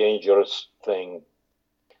it's a dangerous thing.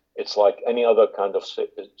 It's like any other kind of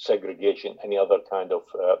segregation, any other kind of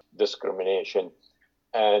discrimination.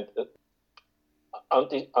 And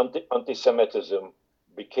anti-Semitism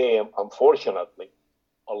became, unfortunately,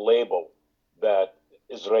 a label that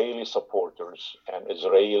Israeli supporters and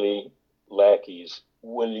Israeli lackeys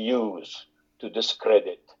will use to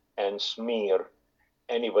discredit and smear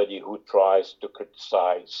anybody who tries to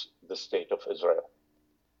criticize the state of Israel.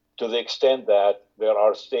 To the extent that there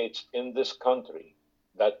are states in this country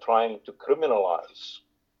that trying to criminalize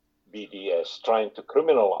BDS, trying to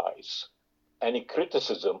criminalize any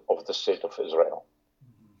criticism of the state of Israel.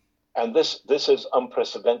 And this is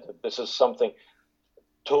unprecedented. This is something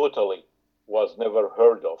totally was never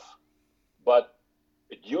heard of. But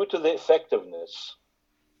due to the effectiveness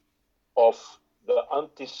of the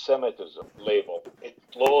anti-Semitism label, it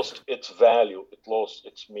lost its value, it lost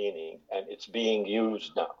its meaning, and it's being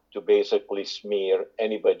used now to basically smear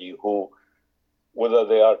anybody who, whether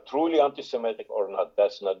they are truly anti-Semitic or not,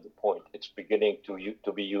 that's not the point. It's beginning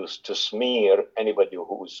to be used to smear anybody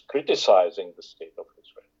who is criticizing the state of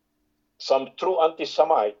Israel. Some true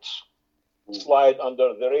anti-Semites slide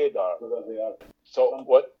under the radar. So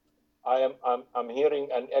what I'm hearing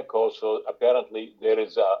an echo. So apparently there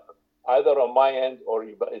is either on my end or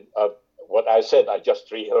what I said, I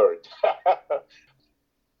just reheard.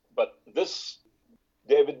 But this,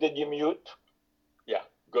 David, did you mute? Yeah,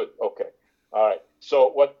 good. Okay. All right. So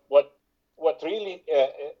what really,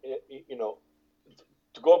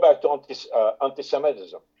 to go back to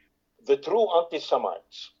anti-Semitism, the true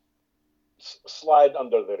anti-Semites slide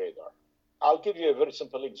under the radar. I'll give you a very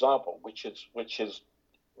simple example, which is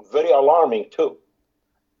very alarming too.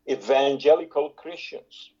 Evangelical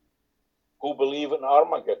Christians who believe in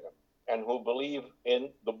Armageddon and who believe in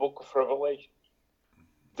the book of Revelation,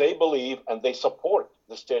 they believe and they support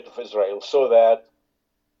the state of Israel so that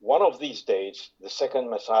one of these days the second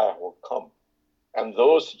Messiah will come And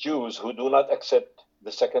those Jews who do not accept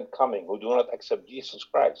the second coming, who do not accept Jesus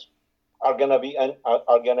Christ, are going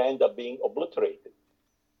to end up being obliterated.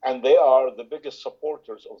 And they are the biggest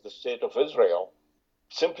supporters of the state of Israel,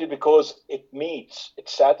 simply because it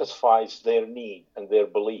satisfies their need and their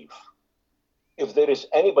belief. If there is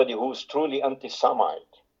anybody who's truly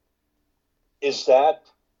anti-Semite, is that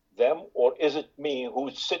them, or is it me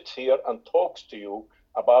who sits here and talks to you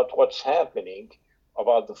about what's happening,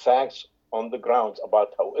 about the facts on the ground,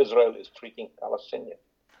 about how Israel is treating Palestinians?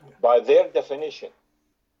 By their definition,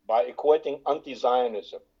 by equating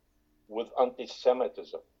anti-Zionism with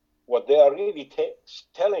anti-Semitism, what they are really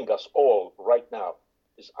telling us all right now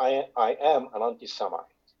is I am an anti-Semite,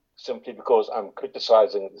 simply because I'm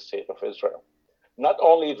criticizing the state of Israel. Not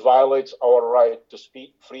only it violates our right to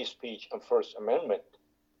free speech and First Amendment,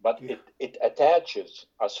 but it attaches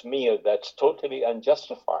a smear that's totally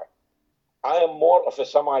unjustified. I am more of a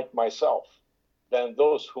Semite myself than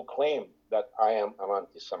those who claim that I am an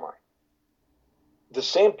anti-Semite. The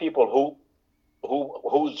same people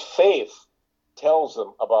whose faith tells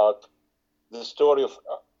them about the story of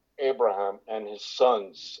Abraham and his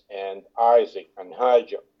sons and Isaac and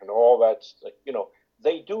Hajar and all that,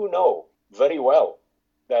 they do know very well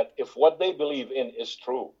that if what they believe in is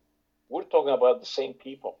true, we're talking about the same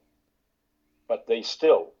people. But they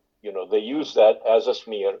still, they use that as a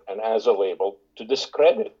smear and as a label to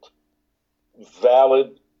discredit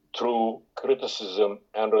valid, true criticism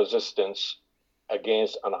and resistance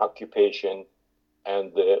against an occupation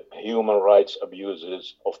and the human rights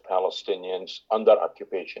abuses of Palestinians under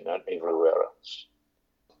occupation and everywhere else.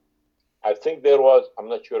 I think I'm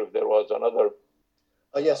not sure if there was another.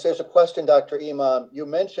 Yes, there's a question, Dr. Iman. You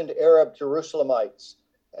mentioned Arab Jerusalemites,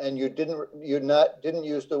 and you didn't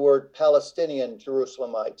use the word Palestinian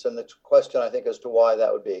Jerusalemites, and the question, I think, as to why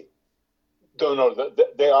that would be. No,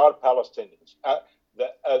 they are Palestinians.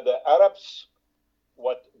 The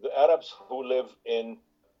Arabs who live in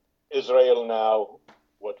Israel now,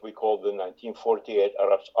 what we call the 1948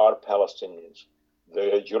 Arabs, are Palestinians.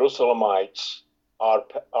 The Jerusalemites are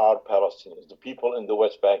Palestinians. The people in the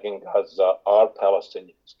West Bank and Gaza are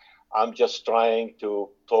Palestinians. I'm just trying to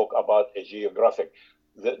talk about a geographic.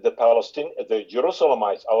 The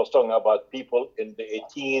Jerusalemites, I was talking about people in the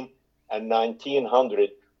 18 and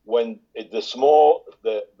 1900, when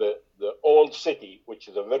the old city, which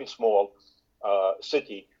is a very small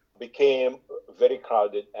city, became very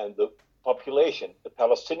crowded, and the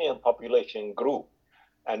Palestinian population grew.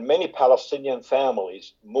 And many Palestinian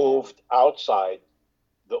families moved outside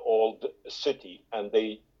the old city, and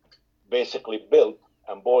they basically built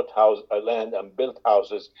and bought land and built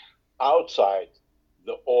houses outside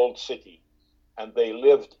the old city. And they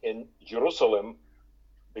lived in Jerusalem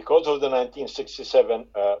because of the 1967,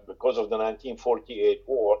 because of the 1948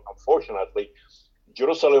 war. Unfortunately,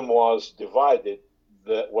 Jerusalem was divided.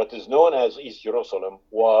 What is known as East Jerusalem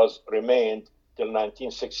remained till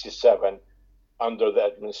 1967 under the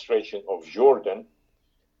administration of Jordan.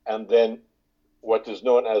 And then what is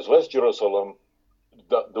known as West Jerusalem,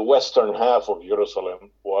 the western half of Jerusalem,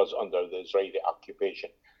 was under the Israeli occupation.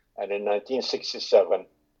 And in 1967,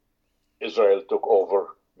 Israel took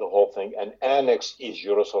over the whole thing and annexed East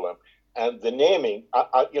Jerusalem. And the naming,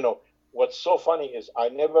 what's so funny is I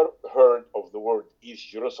never heard of the word East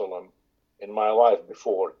Jerusalem in my life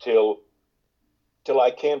before till I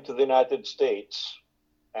came to the United States,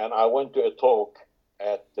 and I went to a talk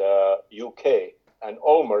at UK, and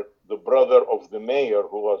Olmert, the brother of the mayor,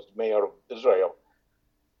 who was mayor of Israel,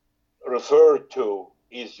 referred to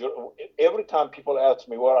East Jerusalem. Every time people asked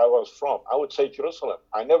me where I was from, I would say Jerusalem.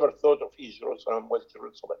 I never thought of East Jerusalem, West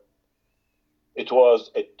Jerusalem. It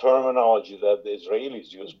was a terminology that the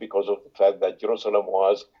Israelis used because of the fact that Jerusalem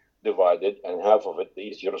was divided, and half of it, the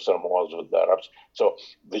East Jerusalem, was with the Arabs. So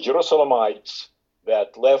the Jerusalemites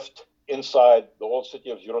that left inside the old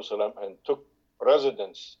city of Jerusalem and took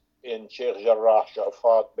residence in Sheikh Jarrah,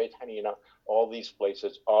 Shafat, Beit Hanina, all these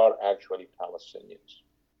places are actually Palestinians.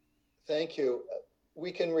 Thank you.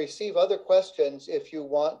 We can receive other questions if you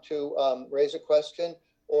want to raise a question,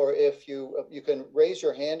 or if you can raise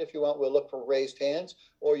your hand if you want. We'll look for raised hands,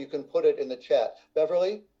 or you can put it in the chat.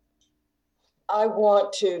 Beverly? I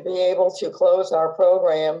want to be able to close our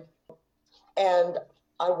program, and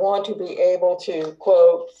I want to be able to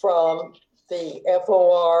quote from the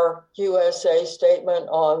FOR USA statement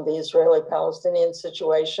on the Israeli-Palestinian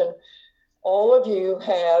situation. All of you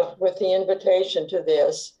have, with the invitation to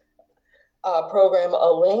this program, a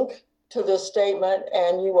link to this statement,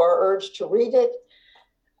 and you are urged to read it.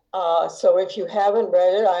 So if you haven't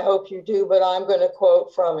read it, I hope you do, but I'm going to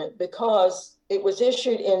quote from it because it was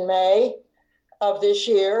issued in May of this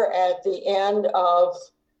year, at the end of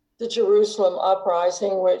the Jerusalem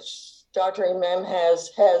uprising, which Dr. Iman has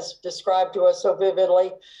described to us so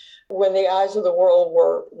vividly, when the eyes of the world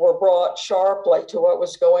were brought sharply to what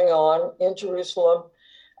was going on in Jerusalem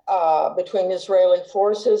between Israeli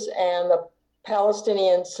forces and the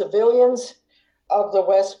Palestinian civilians of the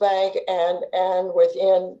West Bank and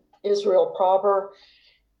within Israel proper.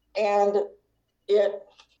 And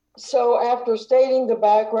so after stating the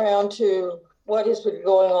background to what has been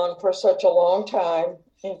going on for such a long time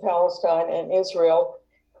in Palestine and Israel,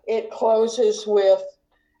 it closes with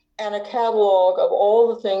a catalog of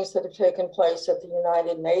all the things that have taken place at the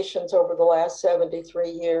United Nations over the last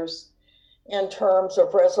 73 years in terms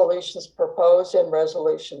of resolutions proposed and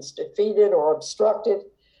resolutions defeated or obstructed.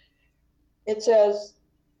 It says,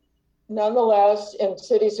 nonetheless, in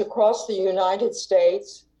cities across the United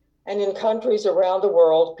States and in countries around the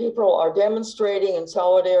world, people are demonstrating in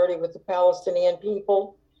solidarity with the Palestinian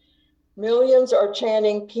people. Millions are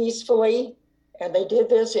chanting peacefully, and they did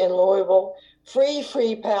this in Louisville, "Free,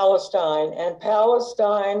 free Palestine," and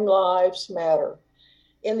 "Palestine lives matter."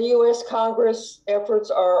 In the U.S. Congress,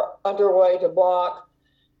 efforts are underway to block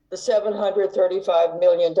the $735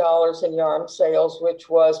 million in arms sales, which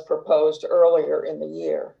was proposed earlier in the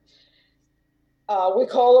year. We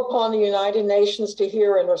call upon the United Nations to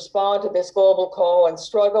hear and respond to this global call and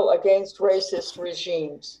struggle against racist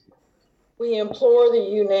regimes. We implore the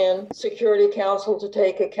UN Security Council to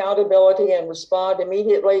take accountability and respond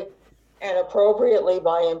immediately and appropriately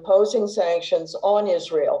by imposing sanctions on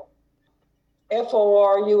Israel.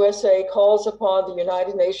 FOR USA calls upon the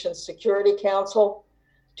United Nations Security Council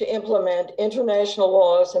to implement international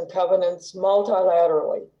laws and covenants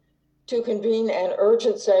multilaterally, to convene an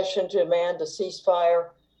urgent session to demand a ceasefire,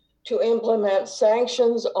 to implement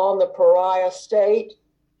sanctions on the pariah state,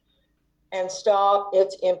 and stop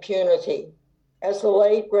its impunity. As the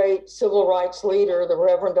late, great civil rights leader, the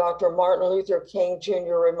Reverend Dr. Martin Luther King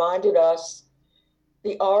Jr. reminded us,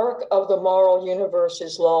 the arc of the moral universe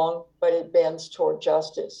is long, but it bends toward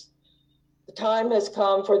justice. The time has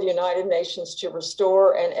come for the United Nations to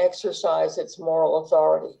restore and exercise its moral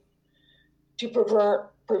authority, to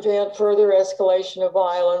prevent further escalation of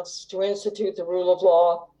violence, to institute the rule of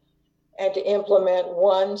law, and to implement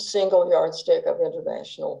one single yardstick of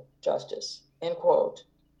international justice, end quote.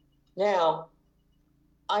 Now,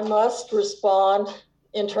 I must respond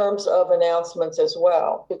in terms of announcements as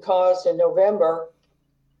well, because in November,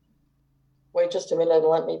 wait just a minute and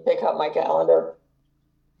let me pick up my calendar.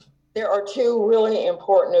 There are two really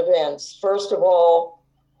important events. First of all,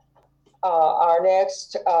 our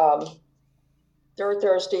next Third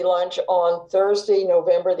Thursday lunch on Thursday,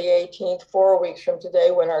 November the 18th, 4 weeks from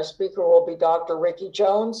today, when our speaker will be Dr. Ricky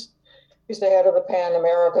Jones, who's the head of the Pan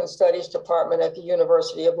American Studies Department at the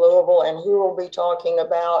University of Louisville, and he will be talking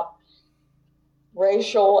about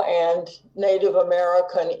racial and Native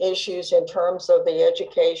American issues in terms of the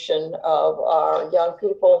education of our young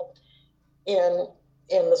people in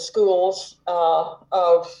the schools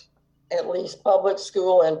of at least public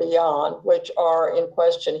school and beyond, which are in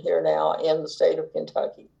question here now in the state of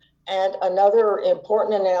Kentucky. And another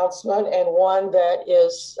important announcement, and one that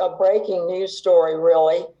is a breaking news story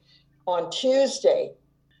really, on Tuesday,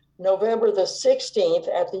 November the 16th,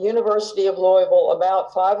 at the University of Louisville,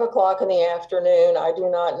 about 5 o'clock in the afternoon. I do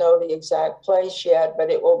not know the exact place yet, but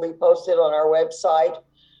it will be posted on our website.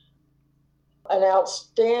 An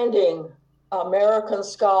outstanding American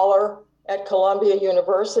scholar at Columbia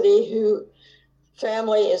University, whose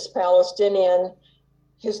family is Palestinian.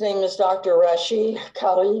 His name is Dr. Rashid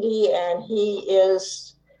Khalidi, and he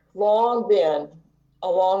is long been,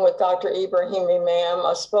 along with Dr. Ibrahim Imam,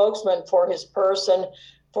 a spokesman for his person,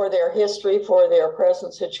 for their history, for their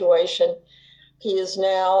present situation. He is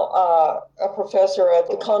now a professor at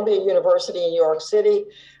the Columbia University in New York City,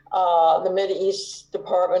 the Mideast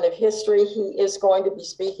Department of History. He is going to be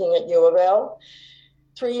speaking at U of L.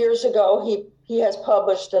 3 years ago, he has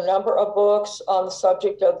published a number of books on the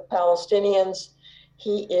subject of Palestinians.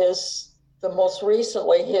 He is, the most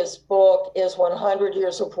recently, his book is 100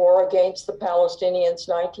 Years of War Against the Palestinians,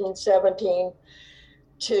 1917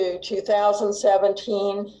 to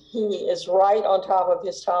 2017. He is right on top of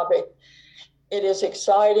his topic. It is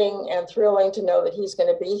exciting and thrilling to know that he's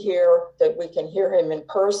going to be here, that we can hear him in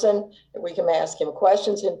person, that we can ask him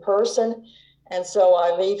questions in person. And so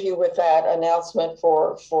I leave you with that announcement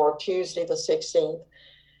for Tuesday, the 16th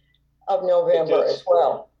of November as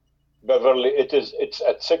well. Beverly, it's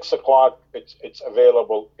at 6 o'clock. It's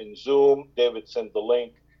available in Zoom. David sent the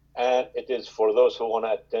link, and it is for those who want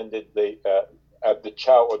to attend it at the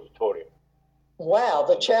Chow Auditorium. Wow,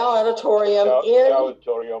 the Chow Auditorium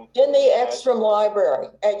in the Ekstrom Library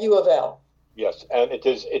at U of L. Yes, and it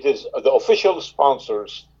is the official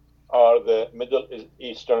sponsors are the Middle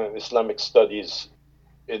Eastern and Islamic Studies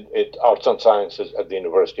in Arts and Sciences at the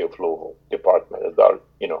University of Louisville department,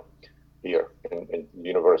 here in the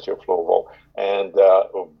University of Louisville. And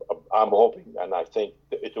I'm hoping, and I think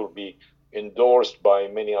that it will be endorsed by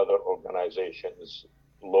many other organizations,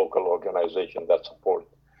 local organizations that support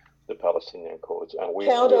the Palestinian cause. And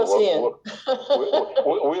Count us in.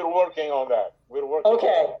 We're working on that.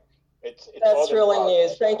 Okay. That's really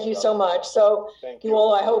news. Thank you so much. So you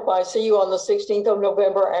all, I hope I see you on the 16th of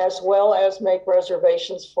November, as well as make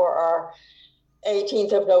reservations for our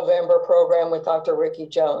 18th of November program with Dr. Ricky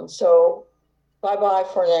Jones. So bye-bye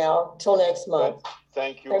for now. Till next month.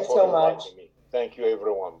 Thank you. Thanks so much. Me. Thank you,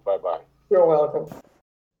 everyone. Bye-bye. You're welcome.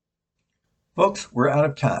 Folks, we're out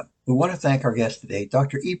of time. We want to thank our guest today,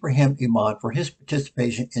 Dr. Ibrahim Iman, for his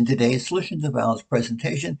participation in today's Solutions to Violence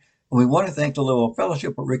presentation. And we want to thank the Louisville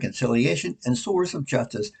Fellowship of Reconciliation and Swords of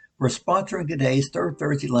Justice for sponsoring today's Third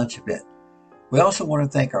Thursday Lunch event. We also want to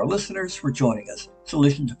thank our listeners for joining us.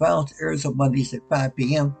 Solutions to Violence airs on Mondays at 5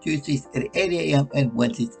 p.m., Tuesdays at 8 a.m., and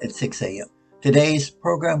Wednesdays at 6 a.m. Today's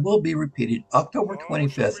program will be repeated October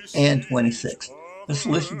 25th and 26th. The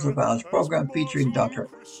Solutions to Violence program featuring Dr.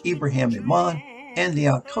 Ibrahim Iman and the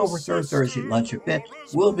October 3rd Thursday Lunch event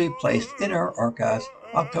will be placed in our archives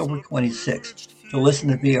October 26th. To listen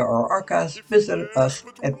to via our archives, visit us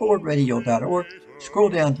at forwardradio.org, scroll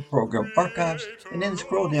down to Program Archives, and then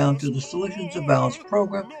scroll down to the Solutions to Violence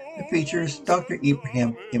program that features Dr.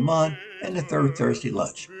 Ibrahim Iman and the Third Thursday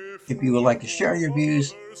Lunch. If you would like to share your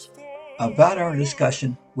views about our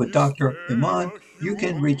discussion with Dr. Iman, you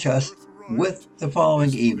can reach us with the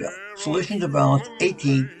following email,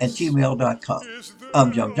 solutiontoviolence18@gmail.com.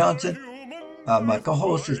 I'm John Johnson. My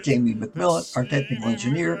co-host is Jamie McMillan. Our technical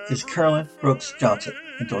engineer is Carolyn Brooks Johnson.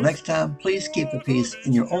 Until next time, please keep the peace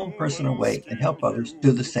in your own personal way and help others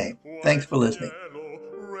do the same. Thanks for listening.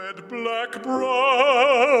 Red, black,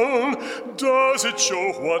 brown, does it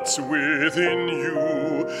show what's within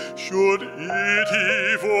you? Should it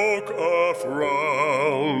evoke a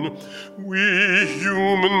frown? We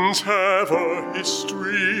humans have a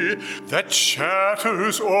history that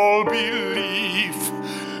shatters all belief,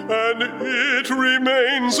 and it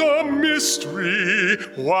remains a mystery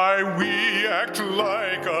why we act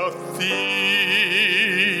like a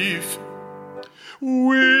thief.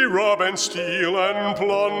 We rob and steal and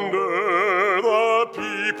plunder the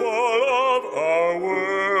people of our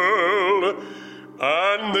world,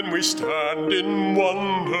 and then we stand in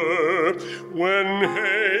wonder when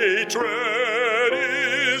hatred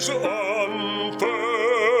is unfurled.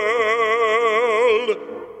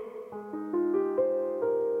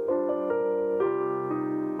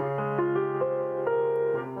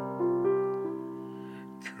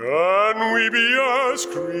 Can we be as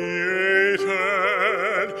created,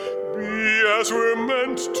 be as we're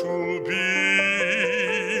meant to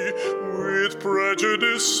be, with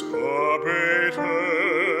prejudice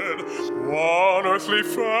abated, one earthly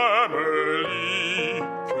family?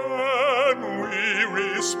 Can we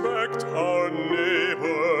respect our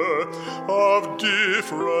neighbor of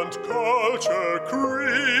different culture,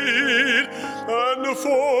 creed, and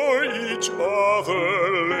for each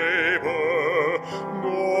other labor?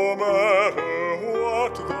 No matter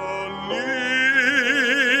what the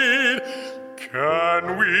need,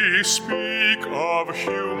 can we speak of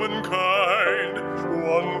humankind